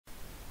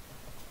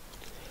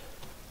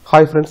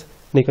Hi friends,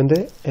 இன்னைக்கு வந்து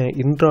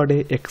Intraday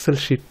XL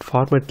sheet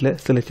formatல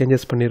சில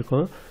changes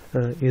பண்ணியிருக்கோம்.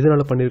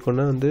 எதனால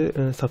பண்ணியிருக்கோம்னா வந்து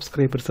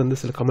subscribers வந்து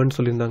சில கமெண்ட்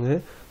சொல்லியிருந்தாங்க.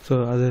 ஸோ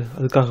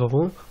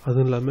அதுக்காகவும்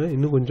அதுவும் இல்லாமல்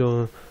இன்னும் கொஞ்சம்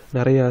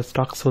நிறைய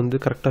ஸ்டாக்ஸ்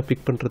வந்து கரெக்டாக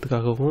பிக்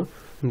பண்ணுறதுக்காகவும்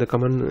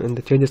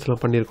இந்த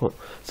சேஞ்சஸ்லாம் பண்ணியிருக்கோம்.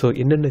 ஸோ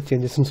என்னென்ன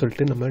சேஞ்சஸ்ன்னு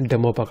சொல்லிட்டு நம்ம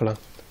டெமோ பார்க்கலாம்.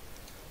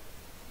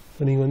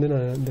 ஸோ நீங்கள் வந்து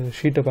நான் இந்த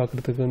ஷீட்டை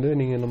பார்க்குறதுக்கு வந்து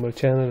நீங்கள் நம்ம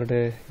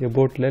சேனலோட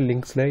எபோட்டில்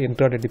லிங்க்ஸில்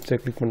Intraday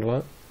டிப்ஸை கிளிக்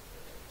பண்ணலாம்.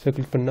 ஸோ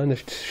கிளிக் பண்ணால்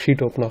அந்த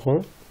ஷீட் ஓப்பன்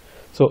ஆகும்.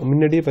 ஸோ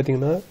முன்னாடியே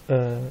பார்த்தீங்கன்னா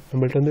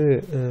நம்மள்ட்ட வந்து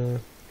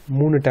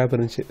 3 டேப்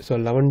இருந்துச்சு. ஸோ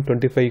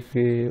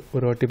 11:25க்கு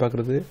ஒரு வாட்டி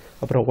பார்க்குறது,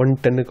 அப்புறம்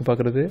 1:10க்கு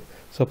பார்க்குறது,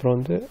 ஸோ அப்புறம்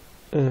வந்து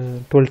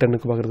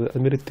 12:10க்கு பார்க்குறது,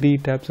 அதுமாரி 3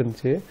 டேப்ஸ்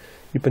இருந்துச்சு.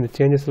 இப்போ இந்த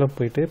சேஞ்சஸ்லாம்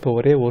போயிட்டு இப்போ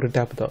ஒரே ஒரு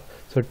டேப் தான்.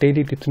 ஸோ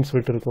டெய்லி டிப்ஸ்ன்னு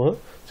சொல்லிட்டு இருக்கும்.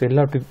 ஸோ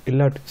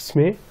எல்லா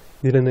டிப்ஸுமே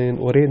இதில்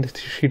ஒரே இந்த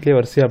ஷீட்லேயே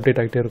வரிசையாக அப்டேட்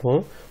ஆகிட்டே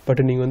இருக்கும்.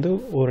 பட் நீங்கள் வந்து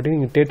ஒரு வாட்டி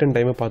நீங்கள் டேட் அண்ட்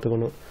டைமை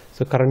பார்த்துக்கணும்.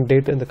 ஸோ கரண்ட்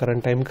டேட் அந்த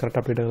கரண்ட் டைம்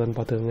கரெக்டாக அப்டேட் ஆகுதுன்னு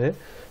பார்த்துக்கோங்க.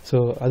 ஸோ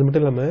அது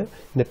மட்டும் இல்லாமல்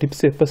இந்த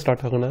டிப்ஸ் எப்போ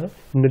ஸ்டார்ட் ஆகும்னா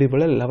முன்னாடி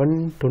போல்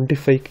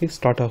 11:25க்கு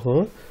ஸ்டார்ட்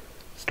ஆகும்.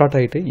 ஸ்டார்ட்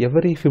ஆகிட்டு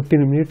எவ்ரி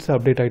 15 மினிட்ஸ்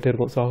அப்டேட் ஆகிட்டே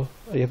இருக்கும். ஸோ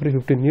எவ்ரி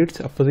 15 மினிட்ஸ்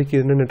அப்போதைக்கு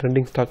என்னென்ன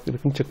ட்ரெண்டிங் ஸ்டாக்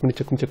இருக்குன்னு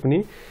செக் பண்ணி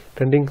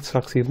ட்ரெண்டிங்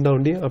ஸ்டாக்ஸ் இருந்தால்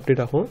வண்டி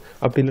அப்டேட் ஆகும்.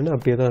 அப்படி இல்லைன்னா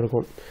அப்படியே தான்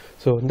இருக்கும்.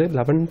 ஸோ வந்து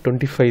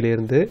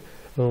 11:25லேருந்து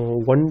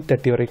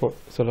 1:30 வரைக்கும்,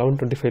 ஸோ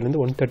 11:25லேருந்து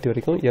 1:30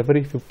 வரைக்கும்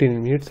எவ்ரி 15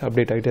 மினிட்ஸ்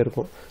அப்டேட் ஆகிட்டே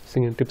இருக்கும். ஸோ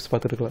நீங்கள் டிப்ஸ்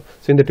பார்த்துருக்கலாம்.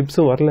 ஸோ இந்த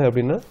டிப்ஸும் வரல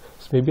அப்படின்னா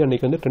மேபி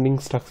அன்றைக்கி வந்து ட்ரெண்டிங்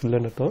ஸ்டாக்ஸ்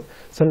இல்லைன்னு இருக்கும்.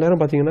 சில நேரம்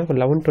பார்த்தீங்கன்னா இப்போ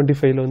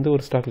 11:25ல் வந்து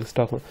ஒரு ஸ்டாக்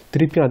லிஸ்ட் ஆகும்.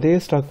 திருப்பி அதே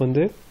ஸ்டாக்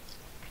வந்து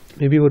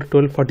மேபி ஒரு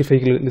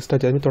 12:45க்கு லிஸ்ட்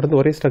ஆச்சு. அதுமாதிரி தொடர்ந்து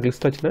ஒரே ஸ்டாக்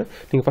லிஸ்ட் ஆச்சுன்னா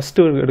நீங்கள்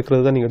ஃபஸ்ட்டு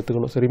எடுக்கிறது தான் நீங்கள்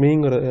எடுத்துக்கணும். ஸோ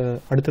ரிமைனிங்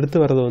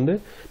அடுத்தடுத்து வரதை வந்து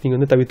நீங்கள்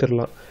வந்து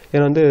தவிர்த்திடலாம்.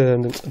 ஏன்னா வந்து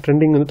அந்த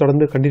ட்ரெண்டிங் வந்து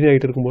தொடர்ந்து கண்டினியூ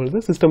ஆகிட்டு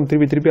இருக்கும்போது சிஸ்டம்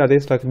திருப்பி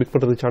அதே ஸ்டாக் பிக்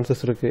பண்ணுறதுக்கு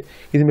சான்சஸ் இருக்குது.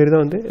 இதுமாரி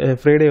தான் வந்து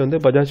ஃப்ரைடே வந்து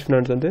பஜாஜ்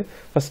ஃபினான்ஸ் வந்து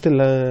ஃபஸ்ட்டு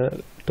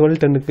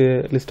 12:10க்கு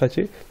லிஸ்ட்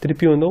ஆச்சு,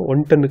 திருப்பி வந்து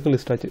 1:10க்கு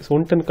லிஸ்ட் ஆச்சு. ஸோ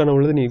 1:10க்கான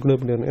உள்ளது நீங்கள் இக்னோர்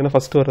பண்ணிடணும். ஏன்னா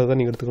ஃபஸ்ட்டு வரதான்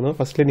நீங்கள் எடுத்துக்கணும்.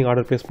 ஃபஸ்ட்லேயே நீங்கள்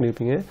ஆர்டர் ப்ளேஸ்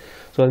பண்ணியிருப்பீங்க.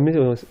 ஸோ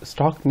அதுமாரி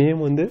ஸ்டாக் நேம்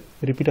வந்து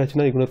ரிப்பீட்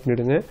ஆச்சுன்னா இக்னோர்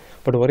பண்ணிவிடுங்க.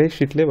 பட் ஒரே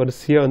ஷீட்லேயே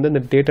வரிசையாக வந்து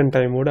அந்த டேட் அண்ட்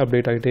டைமோடு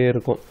அப்டேட் ஆகிட்டே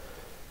இருக்கும்.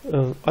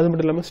 அது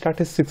மட்டும் இல்லாமல்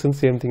ஸ்டாட்டிஸ்டிக்ஸ் வந்து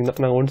சேம் திங் தான்.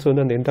 நாங்கள் ஒன்ஸ்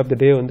வந்து அந்த எண்ட் ஆஃப் த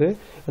டே வந்து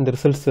அந்த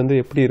ரிசல்ட்ஸ் வந்து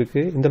எப்படி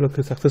இருக்குது, எந்த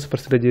அளவுக்கு சக்ஸஸ்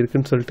பர்சன்டேஜ்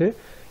இருக்குதுன்னு சொல்லிட்டு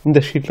இந்த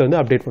ஷீட்டில் வந்து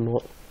அப்டேட்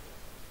பண்ணுவோம்.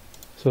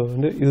 ஸோ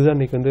வந்து இதுதான்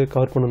இன்றைக்கி வந்து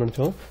கவர் பண்ணணும்னு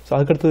நினச்சோம். ஸோ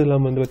அதுக்கடுத்தது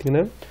இல்லாமல் வந்து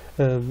பார்த்திங்கன்னா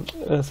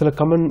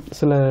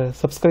சில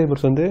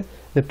சப்ஸ்கிரைபர்ஸ் வந்து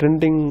இந்த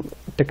ட்ரெண்டிங்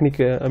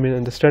டெக்னிக்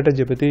அந்த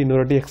ஸ்ட்ராட்டஜியை பற்றி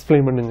இன்னொரு வாட்டி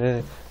எக்ஸ்பிளைன் பண்ணுங்க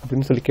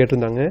அப்படின்னு சொல்லி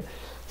கேட்டிருந்தாங்க.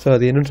 ஸோ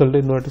அது என்னென்னு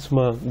சொல்லிட்டு இன்னொரு வாட்டி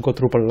சும்மா கோ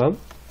த்ரூ பண்ணலாம்.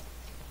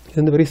 இது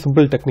வந்து வெரி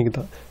சிம்பிள் டெக்னிக்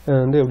தான்.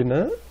 வந்து எப்படின்னா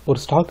ஒரு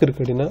ஸ்டாக்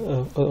இருக்குது அப்படின்னா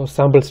ஒரு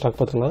சாம்பிள் ஸ்டாக்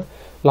பார்த்துக்கலாம்.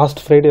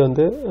 லாஸ்ட் ஃப்ரைடே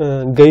வந்து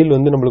கெயில்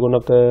வந்து நம்மளுக்கு one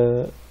of the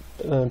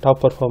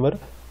top performer,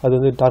 அது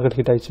வந்து டார்கெட்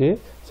ஹிட் ஆயிடுச்சு.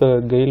 ஸோ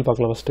கெயில்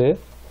பார்க்கலாம். First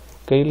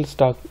GAIL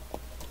stock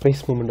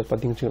price movement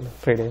பார்த்தீங்கன்னு வச்சுக்கோங்க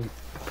ஃப்ரைடே.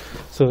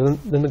 ஸோ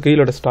இந்த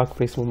கெயிலோட ஸ்டாக்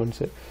ப்ரைஸ்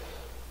மூவ்மெண்ட்ஸு.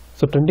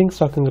 ஸோ ட்ரெண்டிங்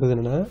ஸ்டாக்குங்கிறது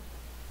என்னென்னா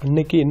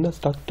அன்றைக்கி என்ன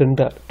ஸ்டாக்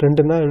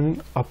ட்ரெண்டுனா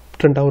அப்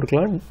ட்ரெண்டாகவும்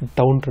இருக்கலாம்,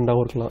 டவுன்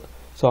ட்ரெண்டாகவும் இருக்கலாம்.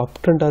 ஸோ அப்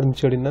ட்ரெண்டாக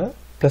இருந்துச்சு அப்படின்னா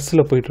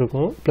ப்ளஸில்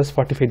போயிட்டுருக்கும்,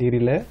 +45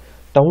 டிகிரியில்.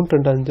 டவுன்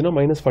ட்ரெண்டாக இருந்துச்சுன்னா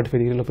 -45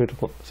 டிகிரியில்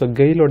போயிட்டுருக்கும். ஸோ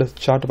கெயிலோட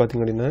சார்ட்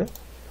பார்த்திங்க அப்படின்னா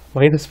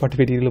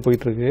 -45 டிகிரியில்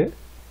போயிட்டுருக்கு.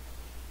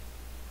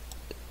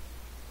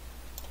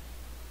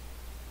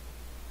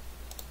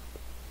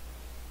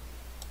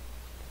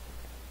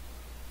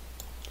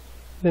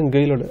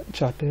 கெயிலோட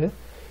சார்ட்டு.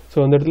 ஸோ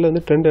அந்த இடத்துல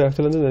வந்து ட்ரெண்ட்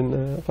ஆக்சுவலாக வந்து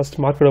ஃபஸ்ட்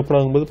மார்க்கெட் ஓப்பன்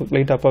ஆகும்போது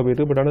லைட் அப்பாக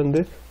போயிட்டு, பட் ஆனால்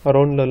வந்து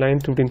அரௌண்ட்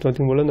 9:15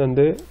 சம்திங் போல்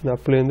வந்து இந்த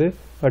அப்லேருந்து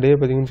அப்படியே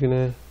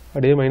பார்த்தீங்கன்னு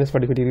அப்படியே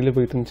 -45 டிகிரியில்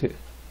போயிட்டு இருந்துச்சு.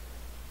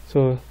 ஸோ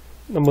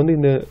நம்ம வந்து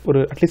இந்த ஒரு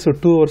அட்லீஸ்ட் ஒரு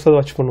 2 ஹவர்ஸாக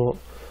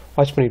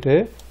வாட்ச் பண்ணிவிட்டு,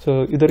 ஸோ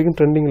இது வரைக்கும்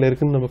ட்ரெண்டிங்கில்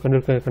இருக்குதுன்னு நம்ம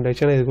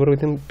கண்டாச்சு. ஏன்னா இதுக்கு ஒரு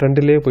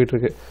ட்ரெண்டிலே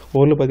போயிட்டுருக்கு.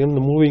 ஓவரில் பார்த்தீங்கன்னா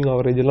இந்த மூவிங்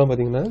ஆவரேஜ் எல்லாம்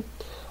பார்த்தீங்கன்னா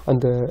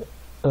அந்த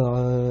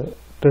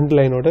ட்ரெண்ட்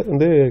லைனோட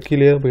வந்து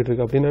கீழே தான்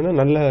போயிட்டுருக்கு. அப்படின்னா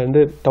நல்லா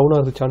வந்து டவுன்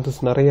ஆகிறது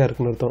சான்சஸ் நிறையா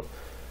இருக்குன்னு அர்த்தம்.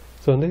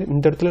 ஸோ வந்து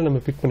இந்த இடத்துல நம்ம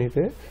பிக்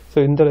பண்ணிவிட்டு, ஸோ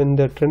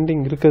இந்த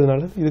ட்ரெண்டிங்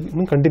இருக்கிறதுனால இது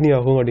இன்னும் கண்டினியூ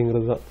ஆகும்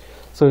அப்படிங்கிறது தான்.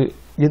 ஸோ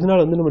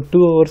இதனால் வந்து நம்ம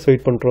 2 ஹவர்ஸ்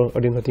வெயிட் பண்ணுறோம்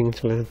அப்படின்னு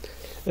பார்த்தீங்கன்னு சொல்லுங்கள்.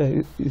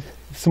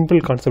 சிம்பிள்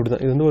கான்செப்ட்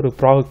தான் இது. வந்து ஒரு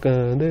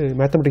வந்து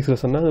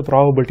மேத்தமெட்டிக்ஸில் சொன்னால் அது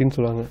ப்ராபபிலிட்டின்னு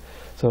சொல்லுவாங்க.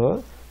 ஸோ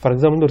ஃபார்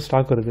எக்ஸாம்பிள் ஒரு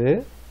ஸ்டாக் வருது,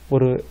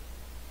 ஒரு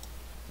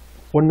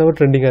 1 ஹவர்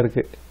ட்ரெண்டிங்காக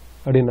இருக்குது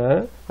அப்படின்னா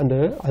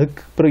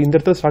அதுக்கு அப்புறம் இந்த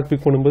இடத்துல ஸ்டாக்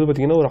பிக் பண்ணும்போது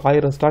பார்த்தீங்கன்னா ஒரு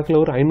 1000 ஸ்டாக்கில்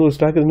ஒரு 500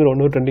 ஸ்டாக் இதுமாதிரி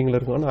 1 ஹவர் ட்ரெண்டிங்கில்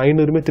இருக்கும். ஆனால்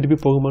 500மே திருப்பி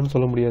போகுமான்னு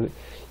சொல்ல முடியாது.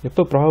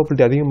 எப்போ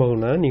ப்ராபபிலிட்டி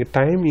அதிகமாகும்னா நீங்கள்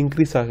டைம்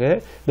இன்க்ரீஸ் ஆக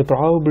இந்த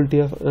ப்ராபபிலிட்டி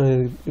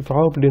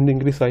வந்து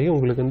இன்க்ரீஸ் ஆகி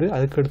உங்களுக்கு வந்து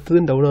அதுக்கு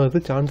அடுத்தது டவுன்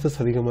ஆகிறது சான்சஸ்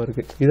அதிகமாக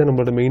இருக்குது. இதுதான்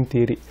நம்மளோட main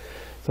theory.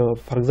 So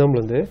for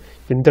example வந்து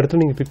இந்த இடத்துல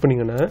நீங்கள் பிக்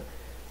பண்ணிங்கன்னா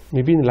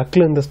மேபி இந்த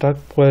லக்கில் இந்த ஸ்டாக்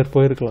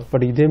போயிருக்கலாம்.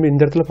 பட் இதேமாரி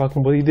இந்த இடத்துல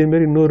பார்க்கும்போது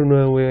இதேமாரி இன்னொரு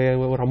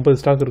ஒரு 50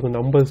 ஸ்டாக் இருக்கும். அந்த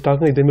 50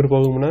 ஸ்டாக்கும் இதேமாரி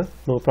போகும்னா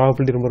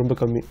ப்ராபபிலிட்டி ரொம்ப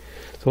கம்மி.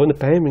 ஸோ அந்த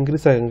டைம்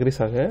இன்க்ரீஸ்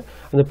ஆக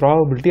அந்த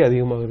ப்ராபபிலிட்டி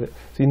அதிகமாகுது.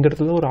 ஸோ இந்த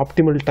இடத்துல தான் ஒரு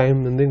ஆப்டிமல் டைம்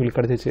வந்து எங்களுக்கு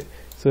கிடச்சிச்சு.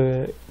 ஸோ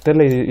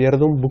தெரியல வேறு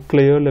எதுவும்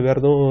புக்லேயோ இல்லை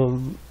வேறு எதுவும்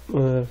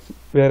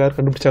வேறு யார்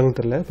கண்டுபிடிச்சாங்கன்னு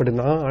தெரியல. பட்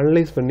நான்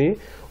அனலைஸ் பண்ணி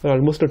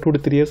ஆல்மோஸ்ட் 2 to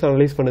 3 years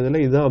அனலைஸ் பண்ணதில்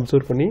இதுதான்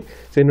அப்சர்வ் பண்ணி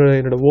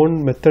என்னோட ஓன்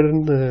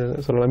மெத்தடுன்னு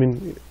சொல்லலாம்.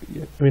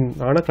 ஐ மீன்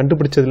நானாக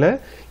கண்டுபிடிச்சதில்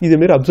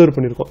இதுமாரி அப்சர்வ்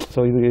பண்ணியிருக்கோம்.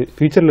 ஸோ இது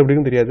ஃபியூச்சரில்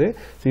எப்படின்னு தெரியாது.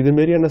 ஸோ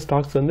இதுமாரியான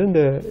ஸ்டாக்ஸ் வந்து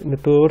இந்த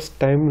 2 hours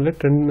டைமில்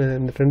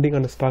இந்த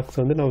ட்ரெண்டிங்கான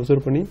ஸ்டாக்ஸ் வந்து நான்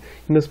அப்சர்வ் பண்ணி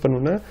இன்வெஸ்ட்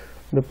பண்ணோன்னா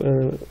இந்த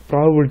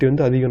ப்ராபபிலிட்டி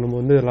வந்து அதிகம், நம்ம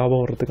வந்து லாபம்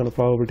வர்றதுக்கான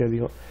ப்ராபபிலிட்டி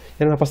அதிகம்.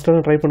 ஏன்னா நான்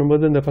ஃபஸ்ட்டு ட்ரை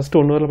பண்ணும்போது இந்த ஃபஸ்ட்டு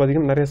 1 hour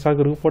பார்த்தீங்கன்னா நிறைய ஸ்டாக்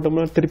இருக்கும்,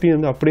 போட்டோம்னா திருப்பி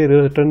வந்து அப்படியே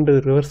ட்ரெண்ட்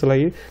ரிவர்சல்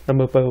ஆகி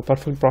நம்ம இப்போ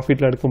பர்ஃபெக்ட்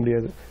ப்ராஃபிட்டில் எடுக்க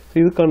முடியாது. ஸோ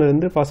இதுக்கான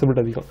வந்து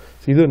பாசிபிலிட்டி அதிகம்.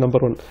 ஸோ இது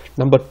நம்பர் 1.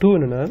 நம்பர் 2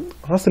 என்னென்னா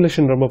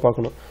ஆசிலேஷன் ரொம்ப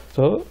பார்க்கணும்.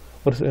 ஸோ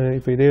ஒரு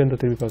இப்போ இதே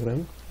வந்து திருப்பி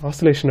பார்க்குறேன்.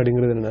 ஆசிலேஷன்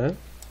அப்படிங்கிறது என்னென்னா,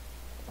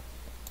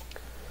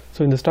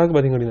 ஸோ இந்த ஸ்டாக்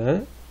பார்த்திங்க அப்படின்னா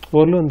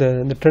ஓரளவு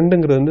இந்த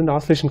ட்ரெண்டுங்கிறது வந்து இந்த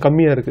ஆசிலேஷன்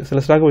கம்மியாக இருக்குது.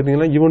 சில ஸ்டாக்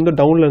பார்த்தீங்கன்னா இவன் வந்து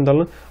டவுனில்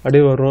இருந்தாலும்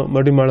அப்படியே வரும்,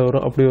 மறுபடியும் மேலே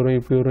வரும், அப்படி வரும்,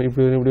 இப்படி வரும்,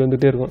 இப்படி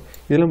வந்துகிட்டே இருக்கும்.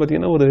 இதெல்லாம்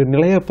பார்த்தீங்கன்னா ஒரு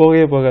நிலையாக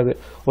போகவே போகாது.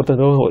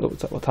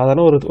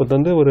 சாதாரண ஒருத்தர்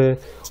வந்து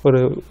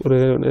ஒரு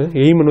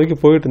எய்மை நோக்கி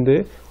போயிட்டு இருந்து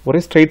ஒரே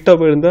ஸ்ட்ரைட்டாக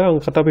போயிருந்தால் அவங்க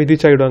கரெக்டாக போய்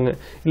ரீச் ஆகிடுவாங்க.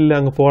 இல்லை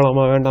அங்கே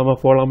போகலாமா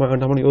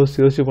வேண்டாமான்னு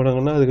யோசிச்சு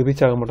போனாங்கன்னா அதுக்கு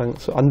ரீச் ஆக மாட்டாங்க.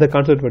 ஸோ அந்த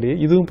கான்செப்ட் படி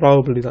இதுவும்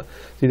ப்ராபபிலிட்டி தான்.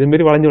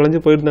 இதேமாரி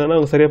வளைஞ்சு போயிருந்தாங்கன்னா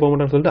அவங்க சரியாக போக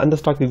மாட்டாங்கன்னு சொல்லிட்டு அந்த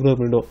ஸ்டாக் இக்னோர்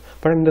பண்ணிவிடுவோம்.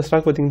 பட் இந்த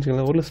ஸ்டாக் பார்த்தீங்கன்னு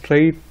வச்சுக்கலாம் ஒரு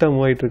ஸ்ட்ரைட்டாக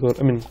மூவ் ஆகிட்டு இருக்கு.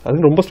 ஐ மீன்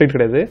அது ரொம்ப ஸ்ட்ரைட்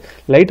கிடையாது,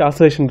 லைட்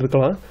ஆசிலேஷன்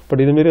இருக்கலாம்.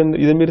 பட்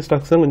இதேமாரி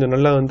ஸ்டாக்ஸ் தான் கொஞ்சம்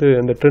நல்லா வந்து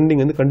அந்த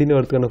ட்ரெண்டிங் வந்து கண்டினியூ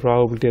ஆகிறதுக்கான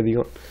ப்ராபபிலிட்டி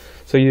அதிகம்.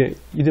 ஸோ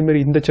இதுமாரி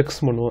இந்த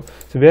செக்ஸ் பண்ணுவோம்.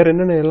 ஸோ வேறு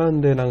என்னென்ன எல்லாம்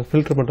இந்த நாங்கள்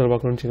ஃபில்டர் பண்ணுறது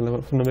பார்க்கணும்னு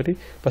வச்சுக்கலாம். சொன்ன மாதிரி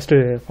ஃபஸ்ட்டு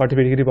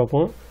 45 டிகிரி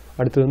பார்ப்போம்,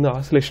 அடுத்தது வந்து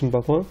ஆசிலேஷன்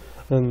பார்ப்போம்.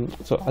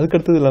 ஸோ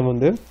அதுக்கடுத்தது இல்லாமல்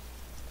வந்து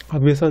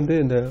ஆப்வியஸாக வந்து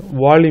இந்த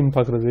வால்யூம்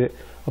பார்க்குறது,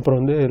 அப்புறம்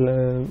வந்து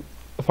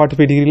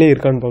 45 டிகிரிலே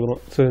இருக்கான்னு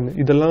பார்க்குறோம். ஸோ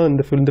இதெல்லாம்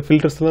இந்த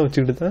ஃபில்டர்ஸ்லாம்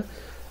வச்சுக்கிட்டு தான்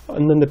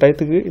அந்தந்த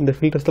டயத்துக்கு இந்த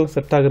ஃபில்டர்ஸ்லாம்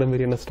செட் ஆகிற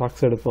மாதிரியான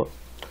ஸ்டாக்ஸ் எடுப்போம்.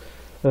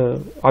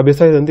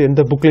 ஆப்வியஸாக இது வந்து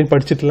எந்த புக்லையும்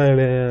படிச்சுட்டுலாம்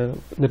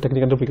இந்த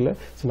டெக்னிக் கண்டுபிடிக்கல.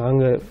 ஸோ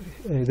நாங்கள்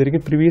இது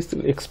வரைக்கும் ப்ரீவியஸ்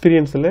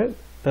எக்ஸ்பீரியன்ஸில்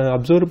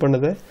அப்சர்வ்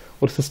பண்ணதை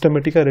ஒரு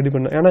சிஸ்டமேட்டிக்காக ரெடி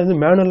பண்ணேன். ஏன்னா இது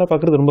மேனுவலாக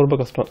பார்க்குறது ரொம்ப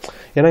கஷ்டம்.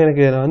 ஏன்னா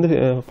நான் வந்து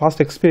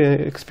பாஸ்ட்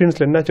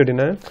எக்ஸ்பீரியன்ஸில் என்னாச்சு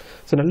அப்படின்னா,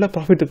 ஸோ நல்ல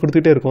ப்ராஃபிட்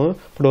கொடுத்துட்டே இருக்கும்.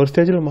 பட் ஒரு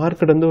ஸ்டேஜில்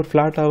மார்க்கெட் வந்து ஒரு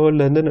ஃப்ளாட்டாகவோ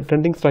இல்லை வந்து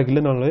ட்ரெண்டிங் ஸ்டாக்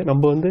இல்லைனாலும்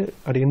நம்ம வந்து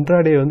அது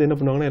இன்ட்ராடே வந்து என்ன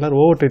பண்ணுவாங்கன்னா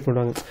எல்லோரும் ஓவர் ட்ரேட்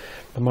பண்ணுவாங்க.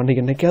 நம்ம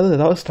அன்றைக்கி என்னைக்காவது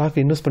ஏதாவது ஸ்டாக்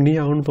இன்வெஸ்ட் பண்ணி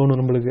ஆகணும்னு தோணும்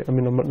நம்மளுக்கு. ஐ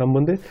மீன் நம்ம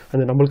வந்து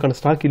அந்த நம்மளுக்கான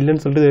ஸ்டாக்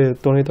இல்லைன்னு சொல்லிட்டு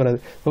தோணாது.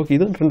 ஓகே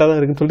இதுவும் ட்ரெண்டாக தான்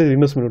இருக்குன்னு சொல்லிட்டு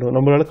இன்வெஸ்ட் பண்ணிவிடுவோம்.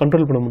 நம்மளால்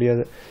கண்ட்ரோல் பண்ண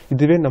முடியாது.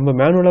 இதுவே நம்ம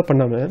மேனுவலாக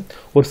பண்ணாமல்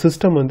ஒரு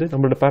சிஸ்டம் வந்து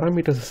நம்மளோட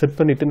பேராமீட்டர்ஸ் செட்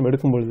பண்ணிவிட்டு நம்ம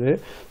எடுக்கும்பொழுது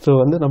ஸோ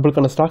வந்து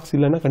நம்மளுக்கான ஸ்டாக்ஸ்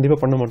இல்லைன்னா கண்டிப்பாக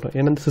பண்ண மாட்டோம்.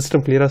 ஏன்னா இந்த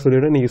சிஸ்டம் கிளியராக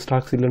சொல்லிவிடும் நீங்கள்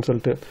ஸ்டாக்ஸ் இல்லைன்னு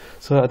சொல்லிட்டு.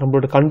 ஸோ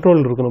நம்மளோட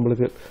கண்ட்ரோல் இருக்கும்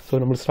நம்மளுக்கு. ஸோ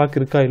நம்மளுக்கு ஸ்டாக்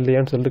இருக்கா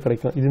இல்லையான்னு சொல்லிட்டு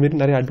கிடைக்கும். இதுமாரி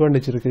நிறைய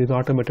அட்வான்டேஜ் இருக்குது இது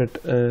ஆட்டோமேட்டட்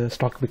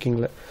ஸ்டாக்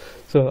புக்கிங்கில்.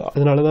 ஸோ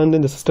அதனால தான் வந்து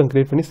இந்த சிஸ்டம்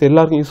கிரியேட் பண்ணி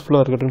எல்லாருக்கும்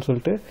யூஸ்ஃபுல்லாக இருக்கட்டும்னு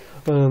சொல்லிட்டு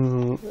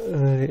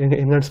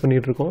என்ஹான்ஸ்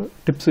பண்ணிகிட்டு இருக்கோம்.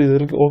 டிப்ஸ் இது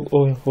வரைக்கும்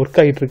ஒர்க்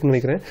ஆகிட்டு இருக்குன்னு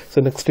நினைக்கிறேன்.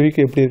 ஸோ நெக்ஸ்ட் வீக்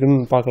எப்படி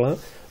இருக்குன்னு பார்க்கலாம்,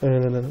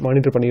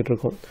 மானிட்டர் பண்ணிகிட்டு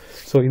இருக்கோம்.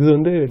 ஸோ இது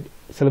வந்து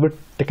சில பேர்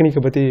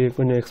டெக்னிக்கை பற்றி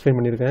கொஞ்சம் எக்ஸ்பிளைன்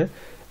பண்ணியிருக்கேன்.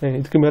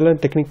 இதுக்கு மேலே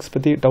டெக்னிக்ஸ்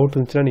பற்றி டவுட்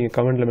இருந்துச்சுன்னா நீங்கள்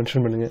கமெண்ட்டில்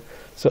மென்ஷன் பண்ணுங்கள்.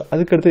 ஸோ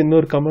அதுக்கடுத்து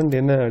இன்னொரு கமெண்ட்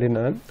என்ன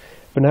அப்படின்னா,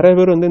 இப்போ நிறைய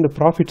பேர் வந்து இந்த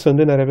ப்ராஃபிட்ஸ்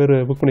வந்து நிறைய பேர்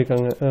புக்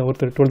பண்ணியிருக்காங்க.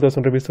 ஒருத்தர்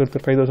 12,000 rupees,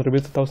 ஒருத்தர் 5,000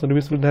 rupees, 1,000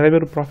 rupees நிறைய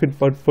பேர் ப்ராஃபிட்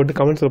போட்டு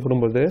கமெண்ட்ஸில்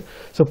போடும்போது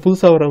ஸோ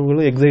புதுசாக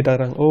வரவங்களும் எக்ஸைட்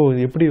ஆகிறாங்க.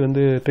 எப்படி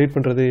வந்து ட்ரேட்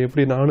பண்ணுறது,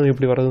 நானும்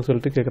எப்படி வரதுன்னு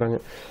சொல்லிட்டு கேட்குறாங்க.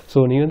 ஸோ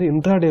நீங்கள் வந்து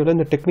இன்ட்ராடேவில்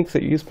இந்த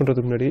டெக்னிக்ஸை யூஸ்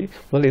பண்ணுறதுக்கு முன்னாடி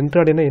முதல்ல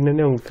இன்ட்ராடேனா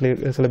என்னென்ன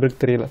அவங்களுக்கு சில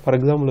பேருக்கு தெரியல. ஃபார்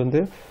எக்ஸாம்பிள்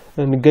வந்து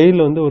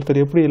கையில் வந்து ஒருத்தர்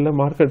எப்படி இல்லை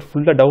மார்க்கெட்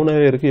ஃபுல்லாக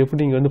டவுனாகவே இருக்குது, எப்படி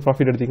நீங்கள் வந்து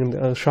ப்ராஃபிட்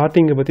எடுத்தீங்கன்னு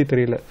ஷார்ட்டிங்கை பற்றி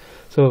தெரியல.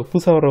 ஸோ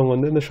புதுசாக வரவங்க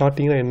வந்து இந்த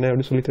ஷார்ட்டிங்னா என்ன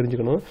அப்படின்னு சொல்லி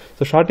தெரிஞ்சுக்கணும்.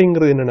 ஸோ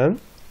ஷார்ட்டிங்கிறது என்னென்னா,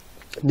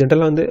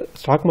 ஜென்ரலாக வந்து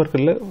ஸ்டாக்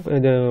மார்க்கெட்டில்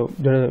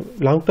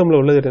லாங் டேர்மில்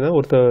உள்ளது என்னன்னா,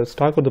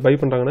 ஸ்டாக் பை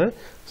பண்ணுறாங்கன்னா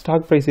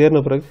ஸ்டாக் ப்ரைஸ்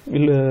ஏறின பிறகு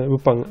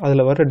விற்பாங்க.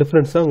 அதில் வர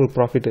டிஃப்ரென்ஸ் தான் உங்களுக்கு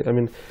ப்ராஃபிட்டு. ஐ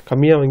மீன்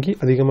கம்மியாக வாங்கி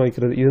அதிகமாக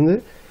விற்கிறது. இது வந்து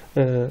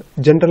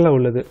ஜென்ரலாக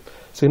உள்ளது.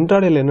 ஸோ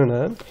இன்ட்ராடேயில் என்னென்னா,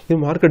 இது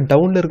மார்க்கெட்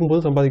டவுனில்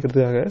இருக்கும்போது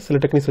சம்பாதிக்கிறதுக்காக சில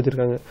டெக்னிக்ஸ்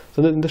வச்சுருக்காங்க. ஸோ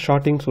வந்து இந்த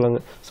ஷார்ட்டிங் சொல்லுவாங்க.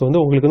 ஸோ வந்து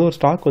உங்களுக்கு வந்து ஒரு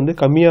ஸ்டாக் வந்து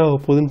கம்மியாக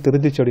போகுதுன்னு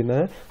தெரிஞ்சிச்சு அப்படின்னா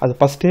அதை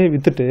ஃபஸ்ட்டே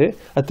விற்றுட்டு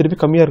அது திருப்பி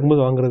கம்மியாக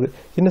இருக்கும்போது வாங்குறது.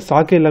 இன்னும்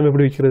ஸ்டாக்கே இல்லாமல்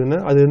எப்படி விற்கிறதுனா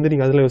அது வந்து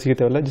நீங்கள் அதில் யோசிக்க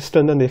தேவையில்ல. ஜஸ்ட்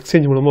வந்து அந்த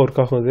எக்ஸ்சேஞ்ச் மூலமாக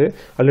ஒர்க் ஆகும். அது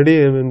ஆல்ரெடி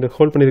இந்த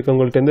ஹோல்ட்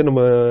பண்ணியிருக்கவங்கள்ட்ட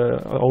நம்ம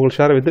அவங்களுக்கு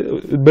ஷேரை விற்று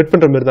பெட்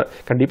பண்ணுற மாதிரி தான்.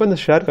 கண்டிப்பாக இந்த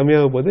ஷேர்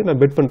கம்மியாக போது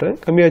நான் பெட் பண்ணுறேன்,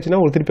 கம்மியாச்சுன்னா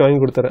உங்களுக்கு திருப்பி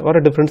வாங்கி கொடுத்துறேன்.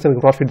 வர டிஃப்ரென்ஸ்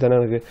எனக்கு ப்ராஃபிட் தானே.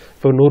 எனக்கு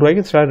இப்போ 100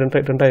 ரூபாய்க்கு ஷேர்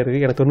 2,000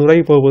 இருக்குது, எனக்கு 90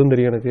 ரூபாய்க்கு போகுதுன்னு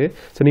தெரியும் எனக்கு.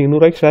 ஸோ நீங்கள்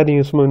 100 ரூபாய்க்கு ஷேர்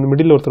நீங்கள் சும்மா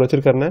மிடில் ஒருத்தர்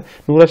வச்சிருக்காருன்னா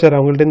 100 ஷேர்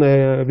அவங்கள்ட்ட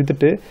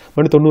வித்துட்டு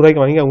மறுபடியும் 90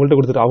 ரூபாய்க்கு வாங்கி அவங்கள்ட்ட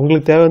கொடுத்துட்டு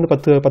அவங்களுக்கு தேவை வந்து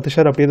 10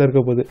 ஷேர் அப்படியே தான்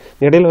இருக்க போகுது.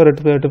 இடையில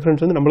வர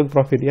டிஃபரன்ஸ் வந்து நம்மளுக்கு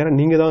ப்ராஃபிட். ஏன்னா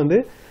நீங்கள் தான் வந்து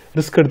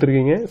ரிஸ்க்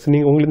எடுத்துருக்கீங்க. ஸோ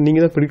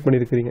நீங்கள் தான் ப்ரிடிக்ட்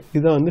பண்ணியிருக்கிறீங்க.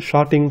 இதுதான் வந்து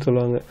ஷார்ட்டிங்னு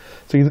சொல்லுவாங்க.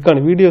 ஸோ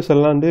இதுக்கான வீடியோஸ்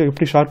எல்லாம் வந்து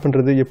எப்படி ஷார்ட்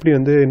பண்ணுறது, எப்படி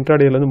வந்து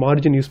இன்ட்ராடேயில் வந்து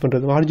மார்ஜின் யூஸ்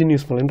பண்ணுறது, மார்ஜின்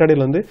யூஸ் பண்ணலாம்.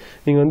 இன்ட்ராடேயில் வந்து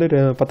நீங்கள் வந்து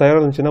 10,000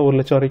 இருந்துச்சுன்னா 1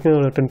 லட்சம் வரைக்கும்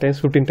 10 times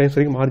 15 times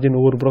வரைக்கும் மார்ஜின்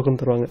ஒவ்வொரு ப்ரோக்கர்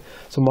தருவாங்க.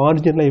 ஸோ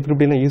மார்ஜின்லாம்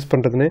எப்படிலாம் யூஸ்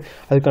பண்ணுறதுன்னு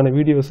அதுக்கான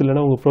வீடியோஸ்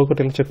இல்லைனா உங்கள்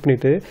ப்ரோக்கர்ட்டெல்லாம் செக்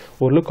பண்ணிவிட்டு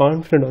ஓரளவு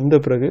கான்ஃபிடென்ட்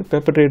வந்த பிறகு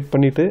பேப்பர் ட்ரேட்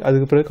பண்ணிவிட்டு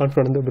அதுக்கு பிறகு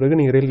கான்ஃபிடென்ட் வந்த பிறகு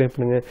நீங்கள் ரியல் லைஃப்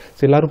பண்ணுங்கள்.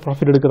 ஸோ எல்லாரும்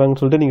ப்ராஃபிட்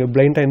எடுக்கிறாங்கன்னு சொல்லிட்டு நீங்கள்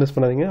பிளைண்டாக இன்வெஸ்ட்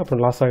பண்ணாதீங்க,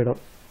 அப்புறம் லாஸ்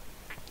ஆகிடும்.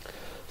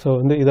 ஸோ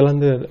வந்து இதெல்லாம்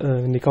வந்து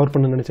இன்னைக்கு கவர்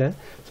பண்ணணும்னு நினச்சேன்.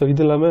 ஸோ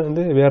இது இல்லாமல்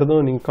வந்து வேறு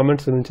எதுவும் நீங்கள்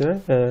கமெண்ட்ஸ் இருந்துச்சுன்னா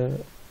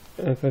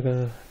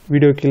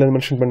வீடியோ கீழே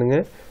மென்ஷன்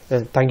பண்ணுங்கள்.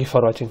 தேங்க்யூ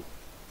ஃபார் வாட்சிங்.